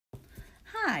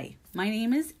Hi, my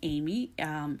name is Amy,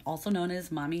 also known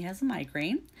as Mommy Has a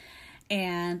Migraine,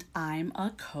 and I'm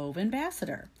a Cove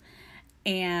ambassador.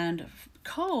 And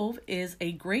Cove is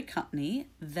a great company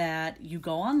that you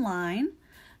go online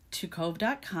to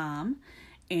cove.com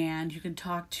and you can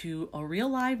talk to a real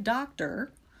live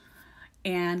doctor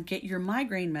and get your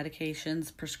migraine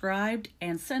medications prescribed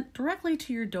and sent directly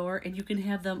to your door, and you can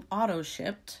have them auto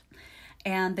shipped.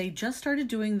 And they just started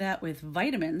doing that with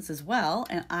vitamins as well.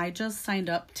 And I just signed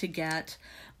up to get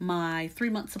my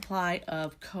 3-month supply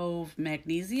of Cove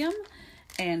Magnesium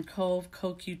and Cove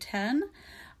CoQ10.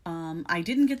 I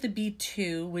didn't get the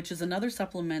B2, which is another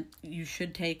supplement you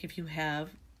should take if you have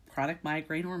chronic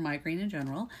migraine or migraine in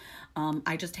general.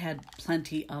 I just had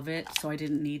plenty of it, so I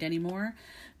didn't need any more.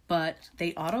 But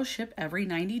they auto ship every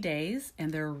 90 days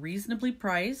and they're reasonably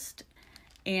priced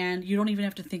and you don't even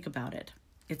have to think about it.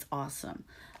 It's awesome.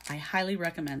 I highly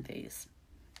recommend these.